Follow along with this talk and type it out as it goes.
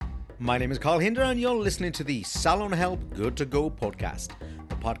My name is Carl Hinder and you're listening to the Salon Help Good to Go podcast,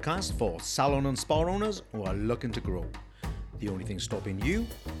 the podcast for salon and spa owners who are looking to grow. The only thing stopping you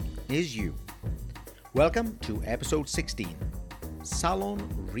is you. Welcome to episode 16, Salon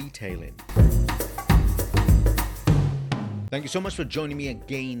Retailing. Thank you so much for joining me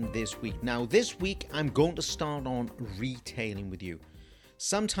again this week. Now, this week I'm going to start on retailing with you.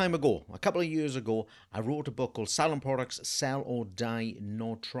 Some time ago, a couple of years ago, I wrote a book called Salon Products, Sell or Die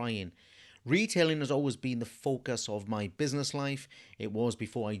Not Trying. Retailing has always been the focus of my business life. It was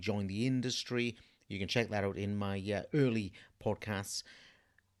before I joined the industry. You can check that out in my early podcasts.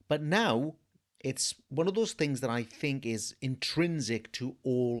 But now, it's one of those things that I think is intrinsic to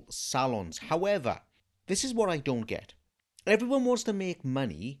all salons. However, this is what I don't get. Everyone wants to make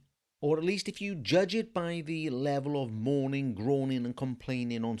money, or at least if you judge it by the level of moaning, groaning and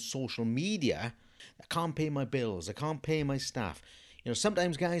complaining on social media, I can't pay my bills, I can't pay my staff.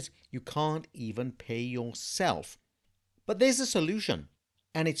 Sometimes, guys, you can't even pay yourself. But there's a solution,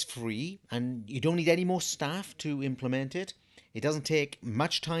 and it's free, and you don't need any more staff to implement it. It doesn't take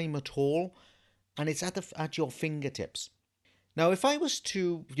much time at all, and it's at your fingertips. Now, if I was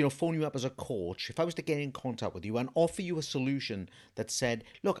to, phone you up as a coach, if I was to get in contact with you and offer you a solution that said,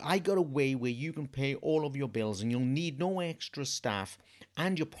 look, I got a way where you can pay all of your bills and you'll need no extra staff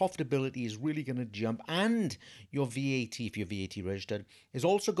and your profitability is really going to jump and your VAT, if you're VAT registered, is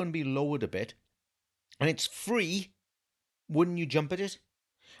also going to be lowered a bit and it's free, wouldn't you jump at it?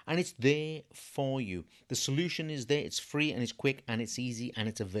 And it's there for you. The solution is there, it's free and it's quick and it's easy and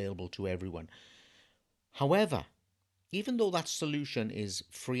it's available to everyone. However, even though that solution is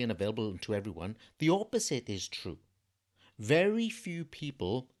free and available to everyone, the opposite is true. Very few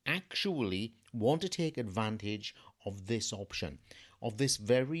people actually want to take advantage of this option, of this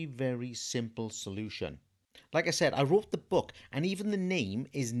very, very simple solution. Like I said, I wrote the book, and even the name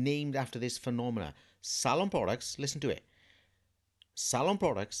is named after this phenomena. Salon Products, listen to it. Salon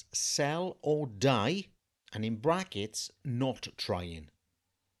Products, Sell or Die, and in brackets, Not Trying.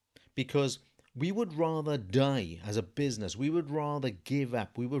 Because we would rather die as a business. We would rather give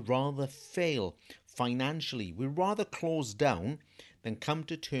up. We would rather fail financially. We'd rather close down than come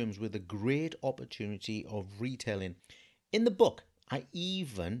to terms with the great opportunity of retailing. In the book, I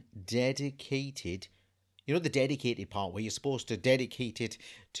even dedicated, the dedicated part where you're supposed to dedicate it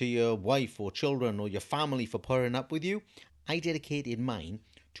to your wife or children or your family for putting up with you. I dedicated mine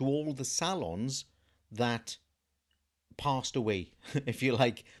to all the salons that passed away, if you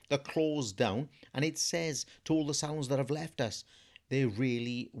like, they're closed down, and it says to all the salons that have left us, there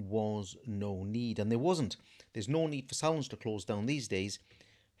really was no need, and there wasn't. There's no need for salons to close down these days,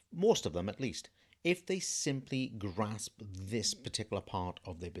 most of them at least, if they simply grasp this particular part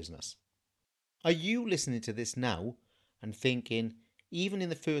of their business. Are you listening to this now and thinking, even in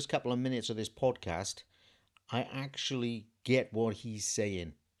the first couple of minutes of this podcast, I actually get what he's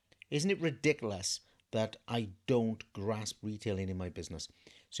saying? Isn't it ridiculous that I don't grasp retailing in my business?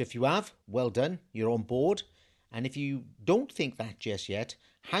 So if you have, well done, you're on board. And if you don't think that just yet,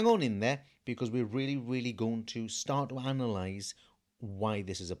 hang on in there, because we're really going to start to analyze why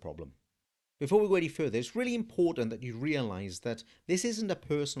this is a problem. Before we go any further, it's really important that you realize that this isn't a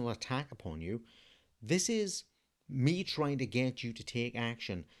personal attack upon you. This is me trying to get you to take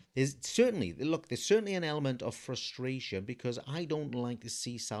action. There's certainly an element of frustration because I don't like to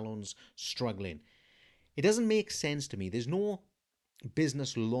see salons struggling. It doesn't make sense to me. There's no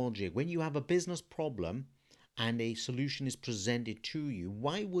business logic. When you have a business problem and a solution is presented to you,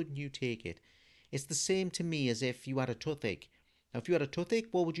 why wouldn't you take it? It's the same to me as if you had a toothache. Now, if you had a toothache,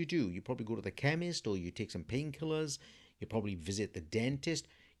 what would you do? You probably go to the chemist, or you take some painkillers. You probably visit the dentist.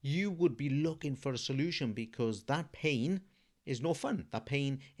 You would be looking for a solution because that pain is no fun. That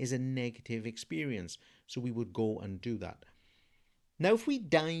pain is a negative experience. So we would go and do that. Now, if we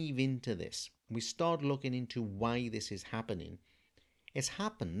dive into this, we start looking into why this is happening. It's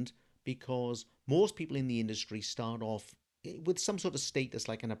happened because most people in the industry start off with some sort of status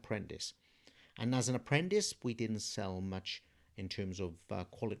like an apprentice. And as an apprentice, we didn't sell much in terms of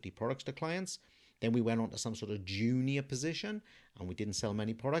quality products to clients. Then we went on to some sort of junior position and we didn't sell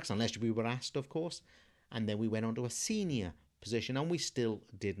many products unless we were asked, of course. And then we went on to a senior position and we still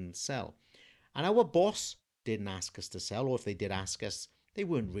didn't sell. And our boss didn't ask us to sell, or if they did ask us, they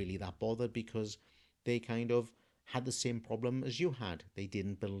weren't really that bothered because they kind of had the same problem as you had. They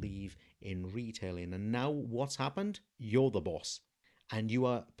didn't believe in retailing. And now what's happened? You're the boss. And you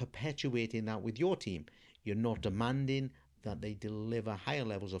are perpetuating that with your team. You're not demanding that they deliver higher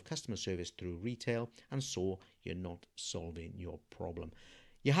levels of customer service through retail, and so you're not solving your problem.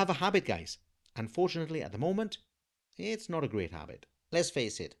 You have a habit, guys. Unfortunately, at the moment, it's not a great habit. Let's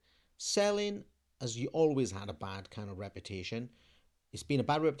face it. Selling has you always had a bad kind of reputation. It's been a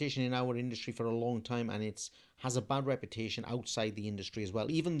bad reputation in our industry for a long time, and it's has a bad reputation outside the industry as well.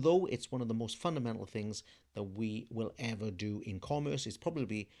 Even though it's one of the most fundamental things that we will ever do in commerce, it's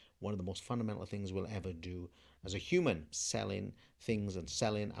probably one of the most fundamental things we'll ever do as a human, selling things and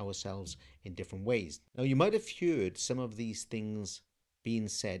selling ourselves in different ways. Now, you might have heard some of these things being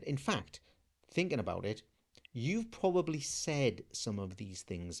said. In fact, thinking about it, you've probably said some of these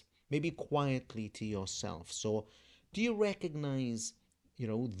things, maybe quietly to yourself. So, do you recognize,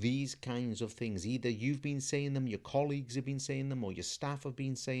 these kinds of things? Either you've been saying them, your colleagues have been saying them, or your staff have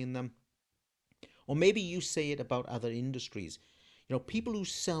been saying them, or maybe you say it about other industries. People who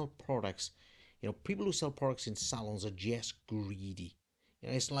sell products, people who sell products in salons are just greedy.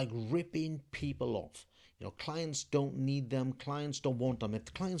 It's like ripping people off. Clients don't need them, clients don't want them. If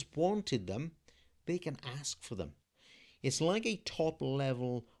the clients wanted them, they can ask for them. It's like a top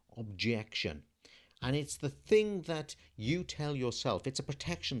level objection. And it's the thing that you tell yourself. It's a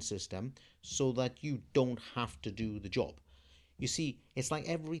protection system so that you don't have to do the job. You see, it's like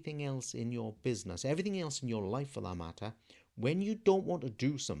everything else in your business, everything else in your life for that matter. When you don't want to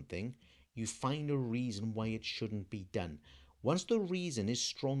do something, you find a reason why it shouldn't be done. Once the reason is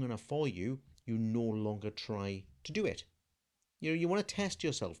strong enough for you, you no longer try to do it. You want to test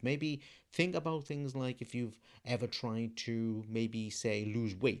yourself. Maybe think about things like if you've ever tried to maybe say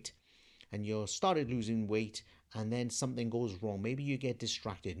lose weight and you started losing weight and then something goes wrong. Maybe you get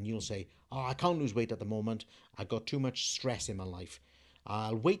distracted and you'll say, "Oh, I can't lose weight at the moment. I got too much stress in my life.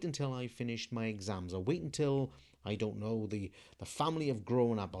 I'll wait until I finish my exams. I'll wait until I don't know the family have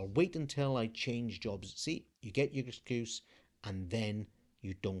grown up. I'll wait until I change jobs." See, you get your excuse and then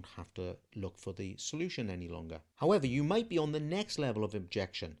you don't have to look for the solution any longer. However, you might be on the next level of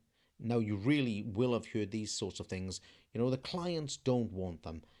objection. Now, you really will have heard these sorts of things. The clients don't want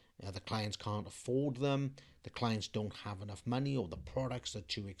them. The clients can't afford them. The clients don't have enough money, or the products are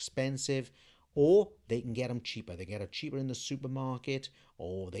too expensive, or they can get them cheaper. They get it cheaper in the supermarket,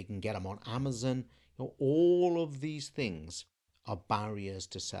 or they can get them on Amazon. All of these things are barriers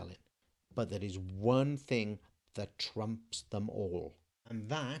to selling. But there is one thing that trumps them all. And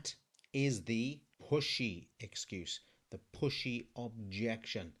that is the pushy excuse, the pushy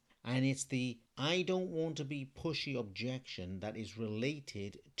objection. And it's the "I don't want to be pushy" objection that is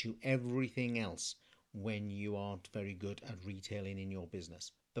related to everything else when you aren't very good at retailing in your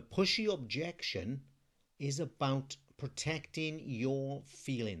business. The pushy objection is about protecting your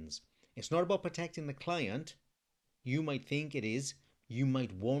feelings. It's not about protecting the client. You might think it is, you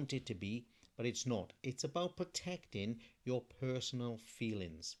might want it to be, but it's not. It's about protecting your personal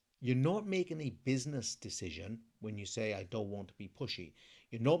feelings. You're not making a business decision when you say, "I don't want to be pushy."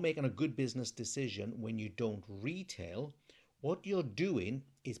 You're not making a good business decision when you don't retail. What you're doing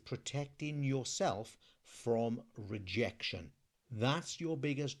is protecting yourself from rejection. That's your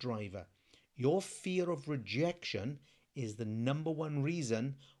biggest driver. Your fear of rejection is the number one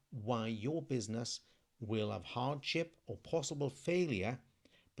reason why your business will have hardship or possible failure,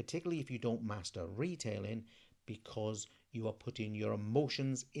 particularly if you don't master retailing, because you are putting your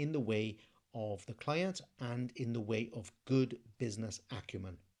emotions in the way of the client and in the way of good business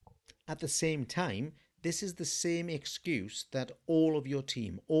acumen. At the same time, this is the same excuse that all of your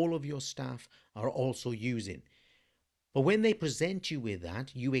team, all of your staff are also using. But when they present you with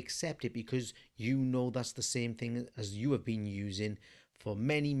that, you accept it because you know that's the same thing as you have been using for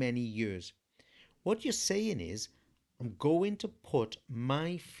many, many years. What you're saying is, "I'm going to put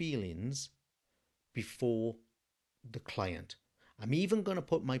my feelings before the client. I'm even going to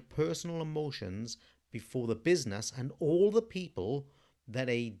put my personal emotions before the business and all the people that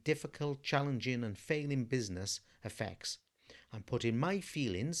a difficult, challenging, and failing business affects. I'm putting my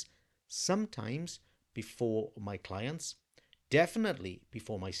feelings sometimes before my clients, definitely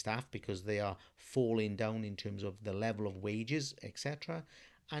before my staff because they are falling down in terms of the level of wages, etc.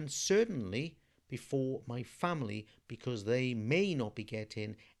 And certainly before my family because they may not be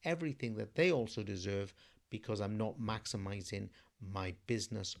getting everything that they also deserve because I'm not maximizing my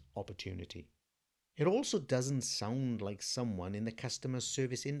business opportunity." It also doesn't sound like someone in the customer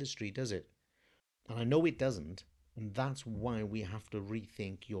service industry, does it? And I know it doesn't, and that's why we have to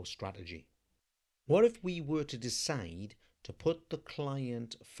rethink your strategy. What if we were to decide to put the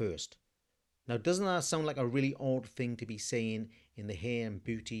client first? Now, doesn't that sound like a really odd thing to be saying in the hair and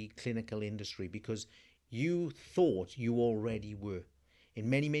beauty clinical industry because you thought you already were? In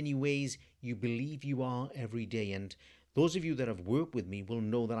many, many ways, you believe you are every day. And those of you that have worked with me will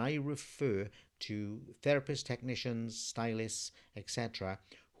know that I refer to therapists, technicians, stylists, etc.,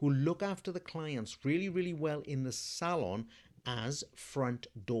 who look after the clients really, really well in the salon as front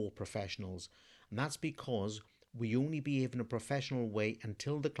door professionals. And that's because we only behave in a professional way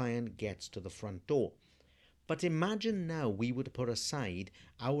until the client gets to the front door. But imagine now we would put aside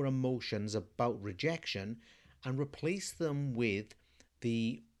our emotions about rejection and replace them with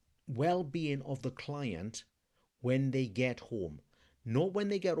the well being of the client when they get home. Not when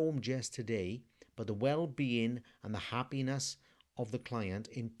they get home just today, but the well being and the happiness of the client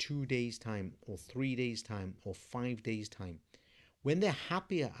in 2 days' time, or 3 days' time, or 5 days' time. When they're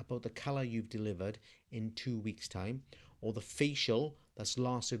happier about the color you've delivered in 2 weeks' time, or the facial that's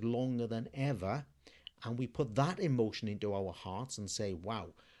lasted longer than ever, and we put that emotion into our hearts and say, wow,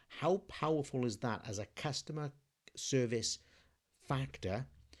 how powerful is that as a customer service factor,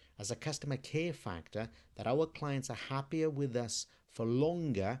 as a customer care factor, that our clients are happier with us for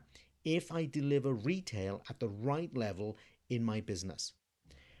longer if I deliver retail at the right level in my business.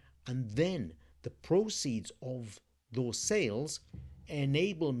 And then the proceeds of those sales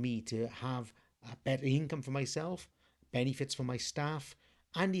enable me to have a better income for myself, benefits for my staff,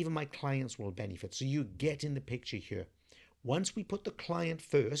 and even my clients will benefit. So you get in the picture here. Once we put the client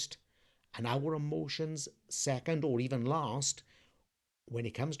first and our emotions second or even last, when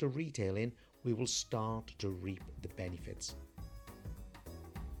it comes to retailing, we will start to reap the benefits.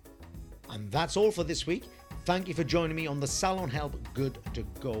 And that's all for this week. Thank you for joining me on the Salon Help Good to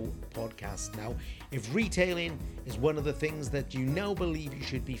Go podcast. Now, if retailing is one of the things that you now believe you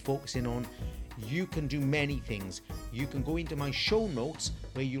should be focusing on, you can do many things. You can go into my show notes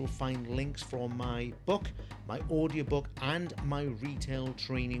where you'll find links from my book, my audiobook, and my retail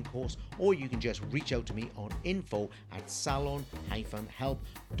training course, or you can just reach out to me on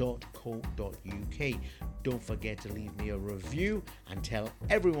info@salon-help.co.uk. Don't forget to leave me a review and tell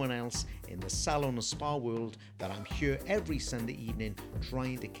everyone else in the salon and spa world that I'm here every Sunday evening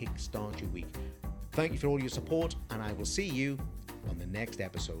trying to kickstart your week. Thank you for all your support, and I will see you on the next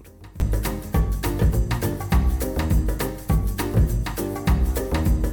episode.